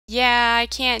Yeah, I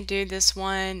can't do this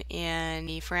one in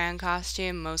the Fran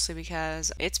costume, mostly because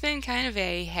it's been kind of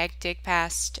a hectic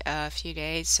past few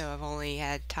days, so I've only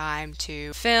had time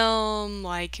to film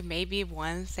like maybe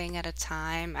one thing at a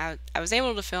time. I was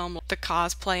able to film the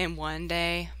cosplay in one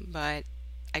day, but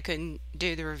I couldn't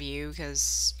do the review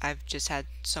because I've just had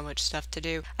so much stuff to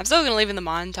do. I'm still gonna leave in the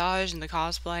montage and the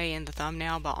cosplay and the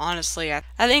thumbnail, but honestly, I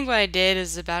think what I did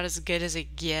is about as good as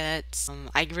it gets.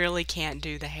 I really can't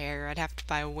do the hair. I'd have to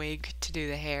buy a wig to do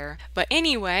the hair. But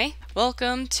anyway,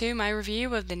 welcome to my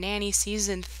review of the Nanny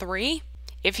Season 3.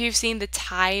 If you've seen the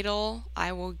title,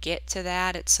 I will get to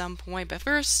that at some point, but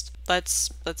first, let's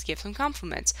give some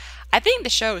compliments. I think the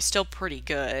show is still pretty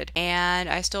good, and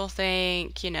I still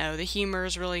think, the humor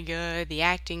is really good, the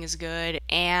acting is good,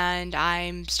 and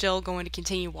I'm still going to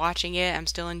continue watching it. I'm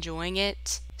still enjoying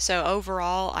it. So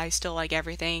overall, I still like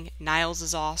everything. Niles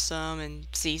is awesome,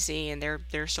 and Cece, and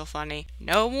they're still funny.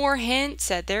 No more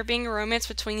hints at there being a romance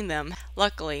between them.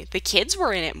 Luckily, the kids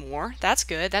were in it more. That's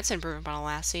good. That's an improvement on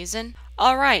last season.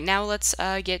 Alright, now let's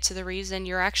get to the reason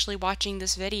you're actually watching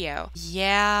this video.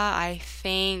 Yeah, I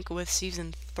think with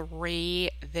season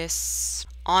 3, this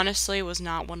honestly was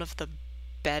not one of the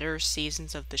better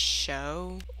seasons of the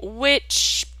show,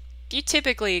 which you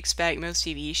typically expect most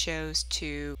TV shows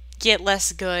to get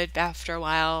less good after a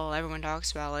while. Everyone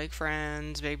talks about like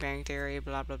Friends, Big Bang Theory,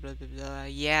 blah blah blah blah blah.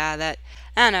 Yeah, that,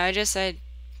 I don't know, I just said,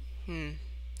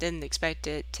 didn't expect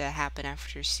it to happen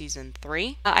after season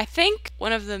 3. I think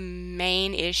one of the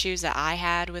main issues that I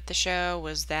had with the show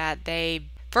was that they,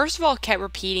 first of all, kept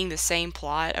repeating the same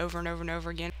plot over and over and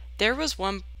over again. There was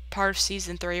one part of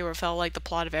season 3 where it felt like the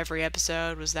plot of every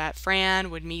episode was that Fran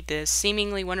would meet this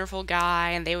seemingly wonderful guy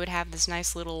and they would have this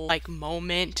nice little like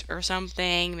moment or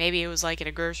something. Maybe it was like at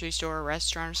a grocery store or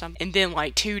restaurant or something, and then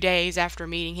like 2 days after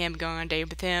meeting him, going on a date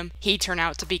with him, he turned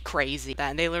out to be crazy.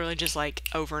 And they literally just like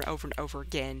over and over and over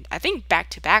again, I think back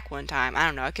to back one time, I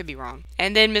don't know, I could be wrong.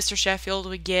 And then Mr. Sheffield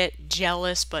would get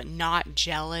jealous but not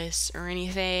jealous or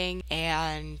anything,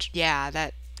 and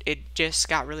yeah, it just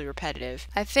got really repetitive.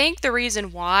 I think the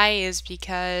reason why is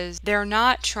because they're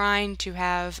not trying to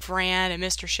have Fran and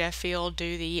Mr. Sheffield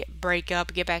do the break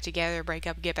up, get back together, break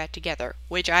up, get back together,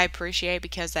 which I appreciate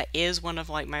because that is one of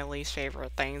like my least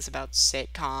favorite things about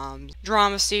sitcoms,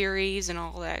 drama series, and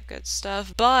all that good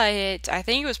stuff. But I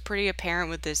think it was pretty apparent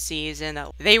with this season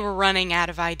that they were running out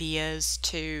of ideas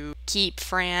to keep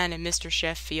Fran and Mr.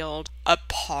 Sheffield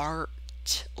apart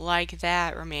like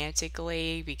that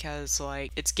romantically, because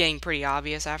like it's getting pretty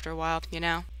obvious after a while,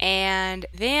 And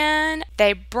then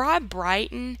they brought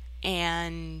Brighton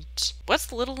and what's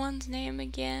the little one's name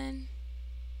again?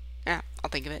 I'll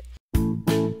think of it.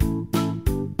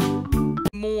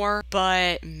 More,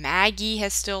 but Maggie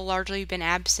has still largely been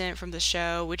absent from the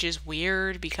show, which is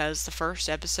weird because the first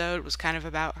episode was kind of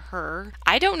about her.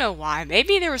 I don't know why.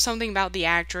 Maybe there was something about the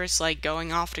actress like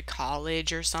going off to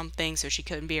college or something, so she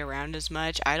couldn't be around as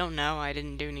much. I don't know. I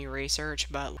didn't do any research,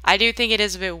 but I do think it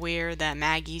is a bit weird that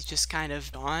Maggie's just kind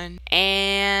of gone.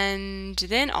 And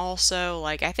then also,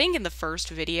 like, I think in the first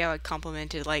video I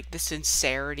complimented like the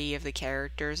sincerity of the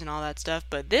characters and all that stuff,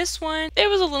 but this one, it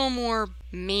was a little more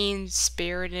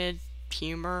mean-spirited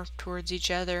humor towards each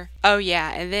other. Oh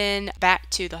yeah, and then back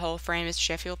to the whole Fran Mr.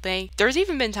 Sheffield thing. There's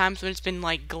even been times when it's been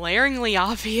like glaringly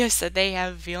obvious that they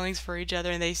have feelings for each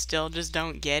other and they still just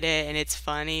don't get it, and it's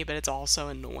funny, but it's also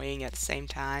annoying at the same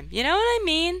time. You know what I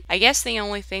mean? I guess the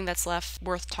only thing that's left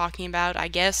worth talking about, I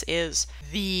guess, is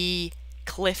the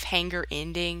cliffhanger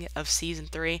ending of season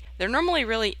 3. There normally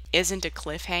really isn't a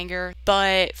cliffhanger,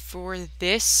 but for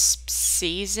this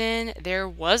season there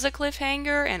was a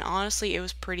cliffhanger, and honestly it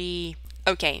was pretty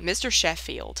okay. Mr.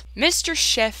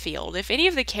 Sheffield, if any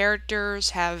of the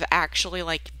characters have actually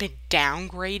like been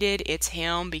downgraded, it's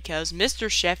him, because Mr.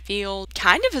 Sheffield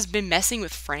kind of has been messing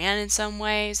with Fran in some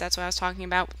ways. That's what I was talking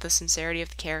about with the sincerity of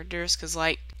the characters, because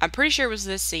like I'm pretty sure it was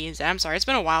this season. I'm sorry, it's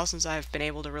been a while since I've been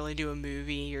able to really do a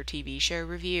movie or TV show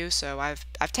review, so I've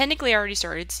technically already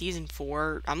started season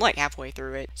 4. I'm like halfway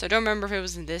through it, so I don't remember if it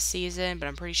was in this season, but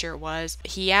I'm pretty sure it was.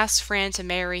 He asked Fran to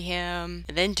marry him,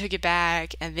 and then took it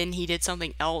back, and then he did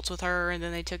something else with her, and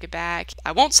then they took it back.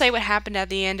 I won't say what happened at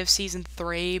the end of season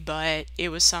 3, but it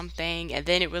was something, and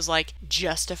then it was like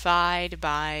justified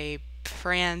by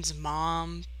Fran's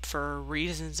mom for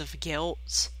reasons of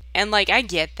guilt. And like, I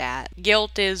get that.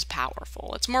 Guilt is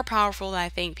powerful. It's more powerful than I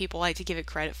think people like to give it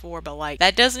credit for, but like,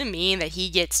 that doesn't mean that he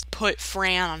gets put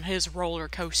Fran on his roller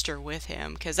coaster with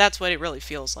him, because that's what it really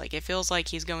feels like. It feels like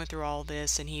he's going through all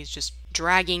this and he's just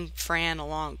dragging Fran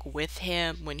along with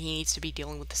him when he needs to be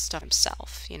dealing with this stuff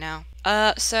himself, you know?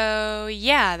 So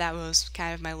yeah, that was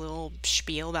kind of my little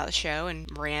spiel about the show and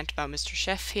rant about Mr.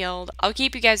 Sheffield. I'll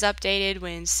keep you guys updated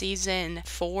when season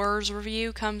 4's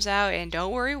review comes out, and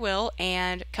don't worry, Will.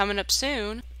 And coming up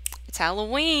soon, it's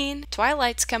Halloween.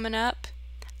 Twilight's coming up.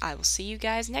 I will see you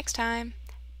guys next time.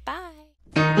 Bye.